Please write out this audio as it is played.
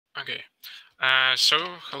Okay, so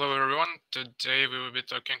hello everyone. Today we will be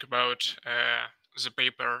talking about the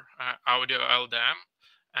paper AudioLDM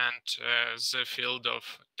and the field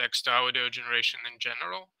of text-to-audio generation in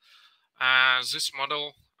general. This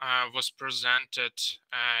model was presented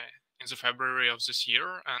in the February of this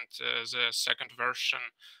year, and the second version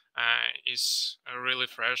is really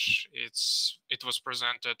fresh. It was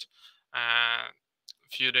presented a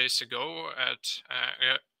few days ago at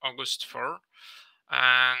August 4.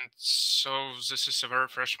 And so this is a very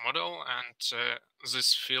fresh model, and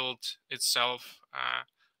this field itself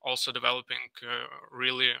also developing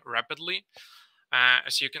really rapidly.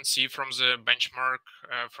 As you can see from the benchmark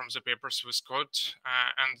from the papers with code,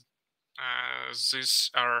 and these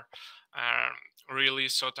are really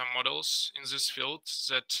sought-after models in this field,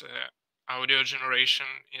 that audio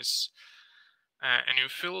generation is a new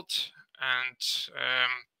field, and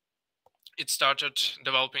it started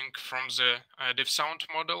developing from the diff sound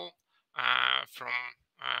model from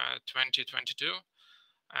 2022.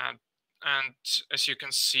 And as you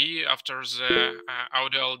can see, after the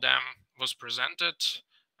AudioLDM was presented,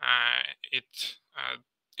 it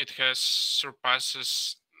has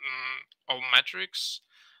surpasses all metrics,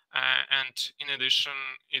 and in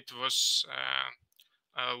addition, it was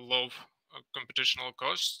low computational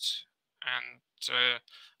costs and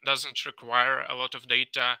doesn't require a lot of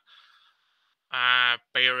data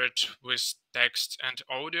pair it with text and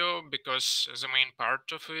audio, because the main part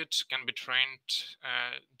of it can be trained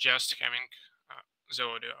just having the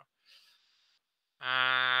audio.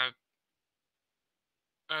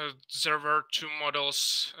 There were two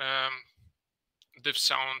models, diff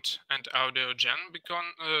sound and audio gen,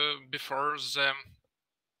 before this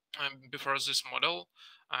model,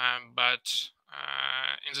 but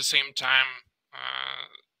in the same time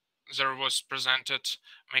there was presented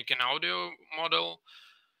make an audio model,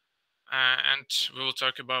 and we will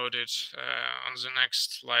talk about it on the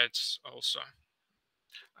next slides also.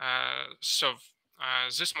 So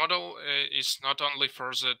this model is not only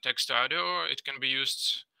for the text to audio, it can be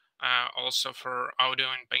used also for audio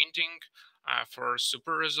and painting, for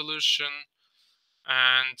super resolution,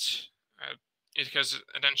 and it has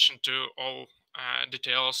attention to all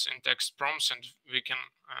details in text prompts, and we can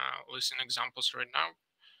listen examples right now.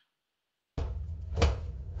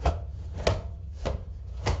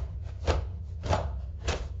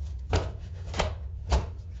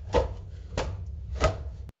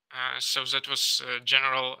 So that was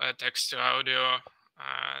general text to audio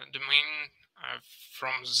domain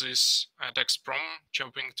from this text prompt,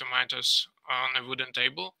 chopping tomatoes on a wooden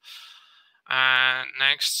table.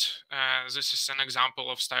 Next, this is an example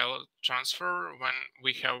of style transfer when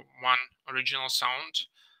we have one original sound,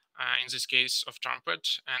 in this case of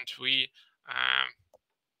trumpet, and we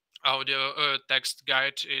audio text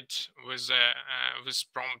guide it with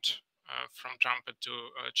prompt from trumpet to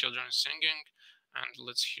children singing, and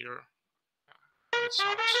let's hear how it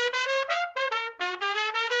sounds.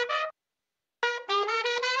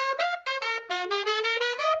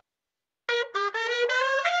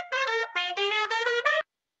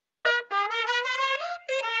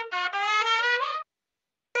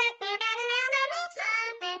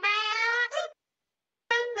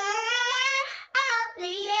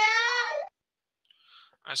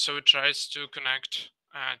 So it tries to connect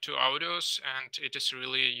to audios, and it is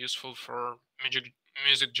really useful for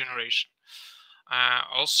music generation.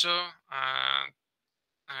 Also,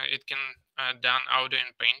 it can done audio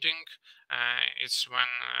in painting. It's when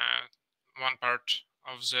one part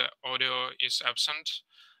of the audio is absent,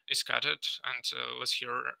 is cutted, and let's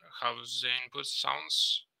hear how the input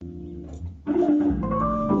sounds.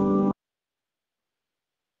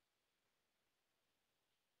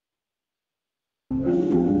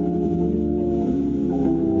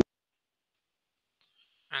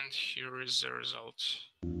 And here is the result.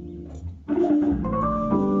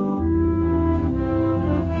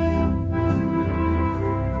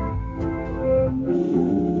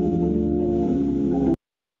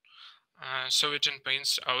 So it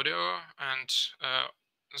inpaints audio, and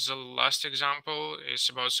the last example is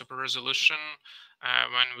about super resolution,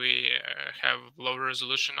 when we have low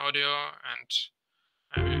resolution audio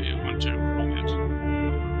and we want to improve it.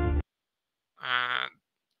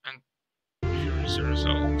 And here is the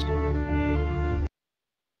result.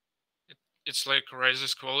 It's like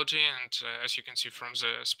raises quality, and as you can see from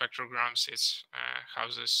the spectrograms, it's how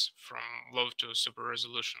this from low to super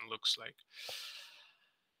resolution looks like.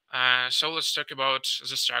 So let's talk about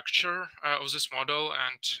the structure of this model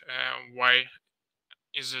and why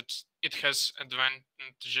it has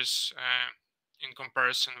advantages in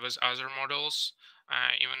comparison with other models,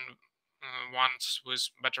 even ones with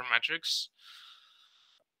better metrics.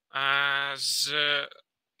 The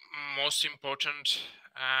most important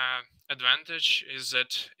advantage is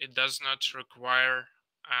that it does not require,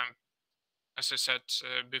 as I said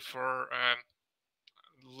before,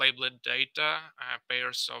 labeled data,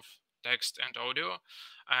 pairs of text and audio,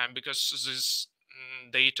 because this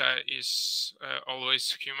data is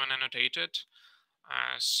always human annotated,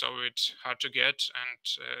 so it's hard to get, and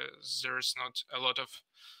there is not a lot of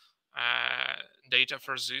data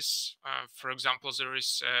for this. For example, there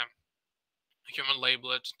is a human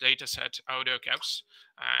labeled dataset audio caps.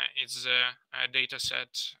 It's a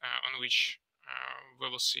dataset on which we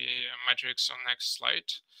will see metrics on next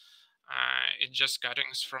slide. It's just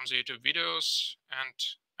cuttings from the YouTube videos and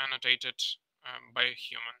annotated by a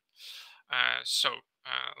human. So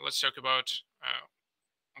let's talk about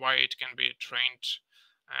why it can be trained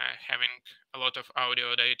having a lot of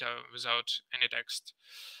audio data without any text.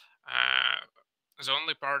 The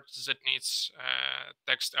only part that needs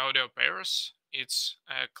text audio pairs, it's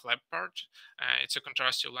a CLEP part. It's a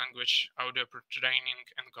contrastive language audio pretraining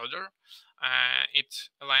encoder. It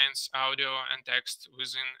aligns audio and text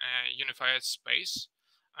within a unified space.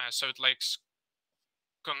 So it likes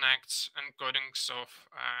connects encodings of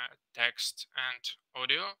text and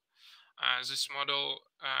audio. This model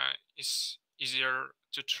is easier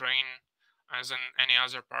to train than any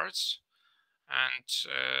other parts.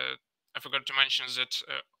 And I forgot to mention that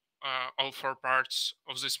all 4 parts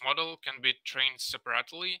of this model can be trained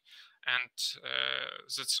separately, and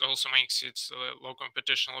that also makes it low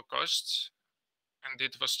computational costs. And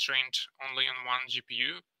it was trained only on 1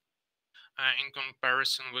 GPU in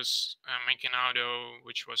comparison with making audio,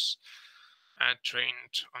 which was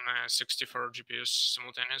trained on 64 GPUs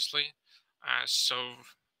simultaneously. So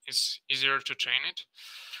it's easier to train it.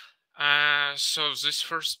 So this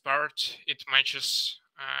first part, it matches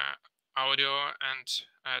audio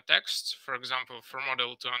and text. For example, for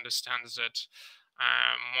model to understand that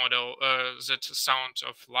that sound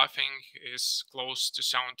of laughing is close to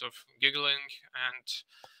sound of giggling, and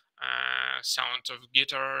sound of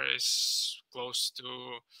guitar is close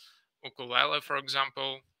to ukulele, for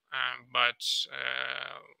example, but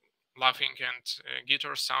laughing and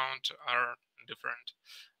guitar sound are different,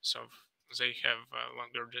 so they have a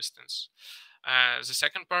longer distance. The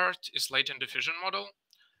second part is latent diffusion model.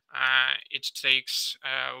 It takes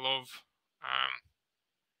low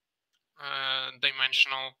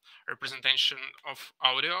dimensional representation of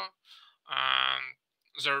audio.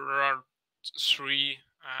 There are 3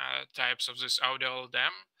 types of this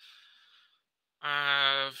AudioLDM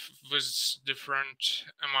with different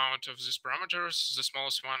amount of these parameters. The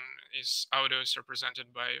smallest one is audio is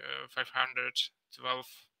represented by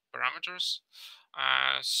 512 parameters.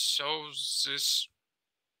 So this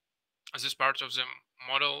part of the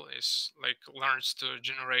model is like learns to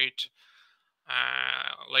generate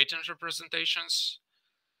latent representations,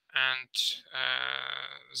 and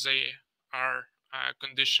they are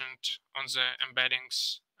conditioned on the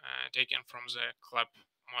embeddings taken from the CLEP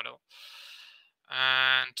model.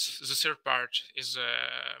 And the third part is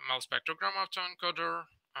a Mel spectrogram autoencoder.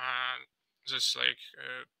 This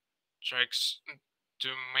tries to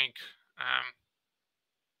make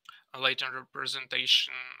a latent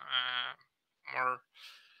representation more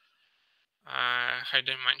high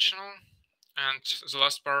dimensional. And the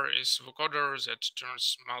last part is vocoder that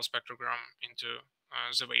turns Mel spectrogram into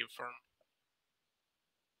the waveform.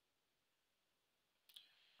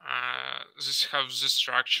 This is how the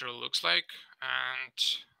structure looks like,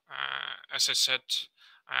 and as I said,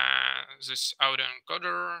 this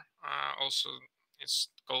autoencoder also is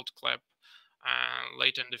called CLEP,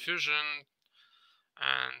 latent diffusion,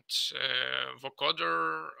 and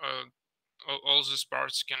vocoder. All these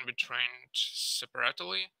parts can be trained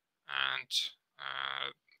separately, and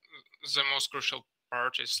the most crucial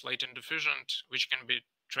part is latent diffusion, which can be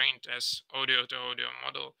trained as audio-to-audio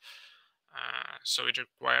model. So it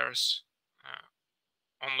requires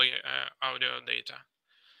only audio data.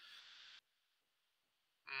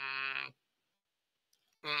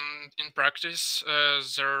 In practice,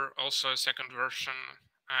 there also a second version,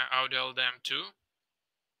 AudioLDM 2.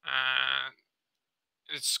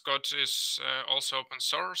 Its code is also open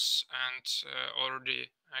source and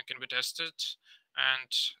already can be tested,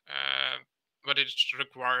 and but it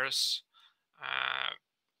requires a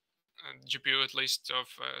GPU at least of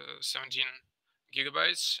 17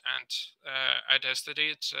 gigabytes, and I tested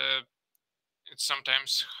it. It's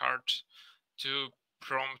sometimes hard to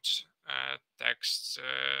prompt text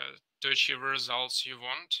to achieve results you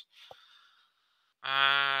want.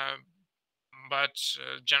 But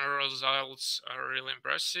general results are really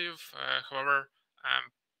impressive. However,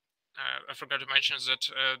 I forgot to mention that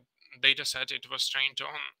dataset it was trained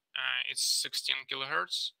on it's 16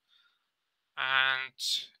 kilohertz, and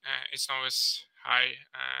it's not as high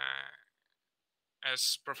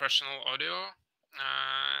as professional audio.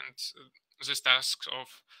 And this task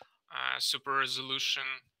of super resolution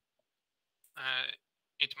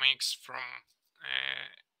it makes from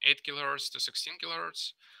 8 kilohertz to 16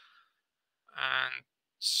 kilohertz. And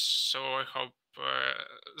so I hope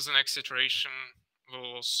the next iteration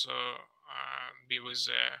will also be with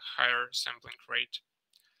a higher sampling rate.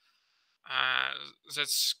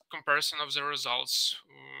 That's comparison of the results.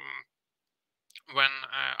 When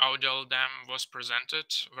AudioLDM was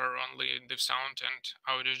presented, where only diff sound and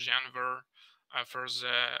AudioGen were for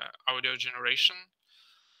the audio generation.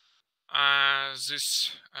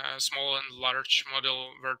 This small and large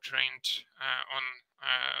model were trained on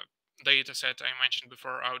data set I mentioned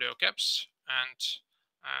before, audio caps, and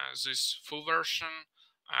this full version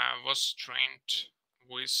was trained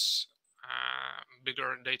with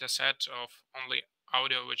bigger data set of only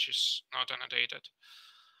audio, which is not annotated.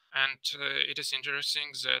 And it is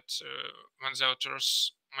interesting that when the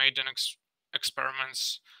authors made an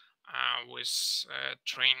experiments with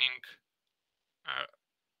training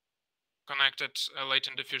connected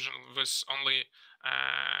latent diffusion with only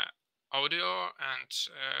audio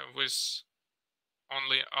and with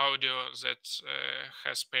only audio that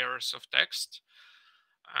has pairs of text.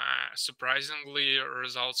 Surprisingly,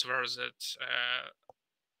 results were that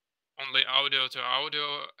only audio to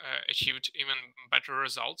audio achieved even better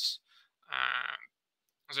results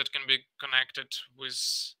that can be connected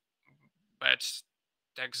with bad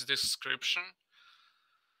text description.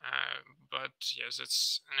 But yes,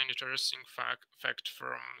 it's an interesting fact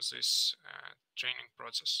from this training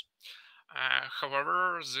process.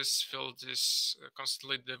 However, this field is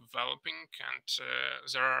constantly developing, and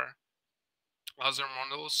there are other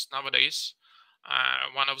models nowadays.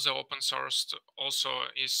 One of the open sourced also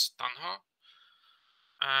is Tanho,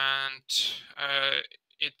 and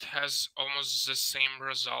it has almost the same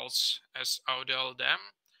results as AudioLDM.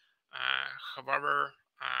 However,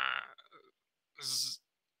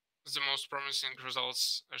 the most promising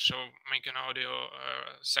results show making audio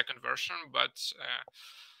second version, but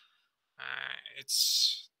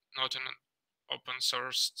it's not an open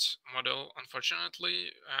sourced model,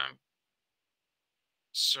 unfortunately.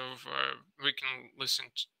 So we can listen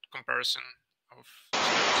to comparison of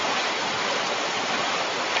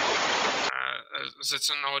that's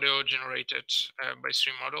an audio generated by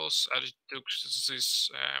 3 models. I took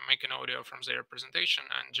this making audio from their presentation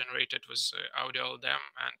and generated with AudioLDM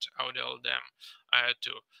and AudioLDM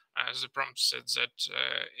 2. The prompt said that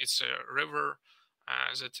it's a river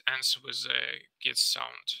that ends with a kid's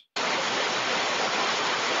sound.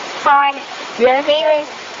 Fine, your favorite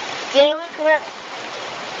daily clip.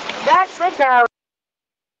 That's the go.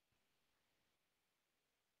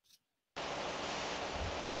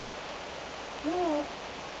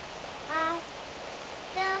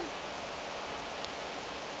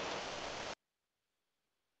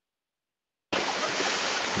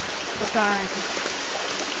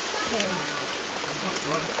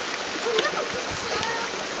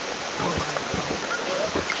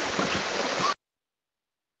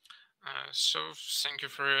 So thank you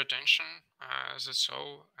for your attention. That's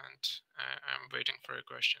all, and I'm waiting for your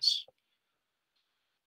questions.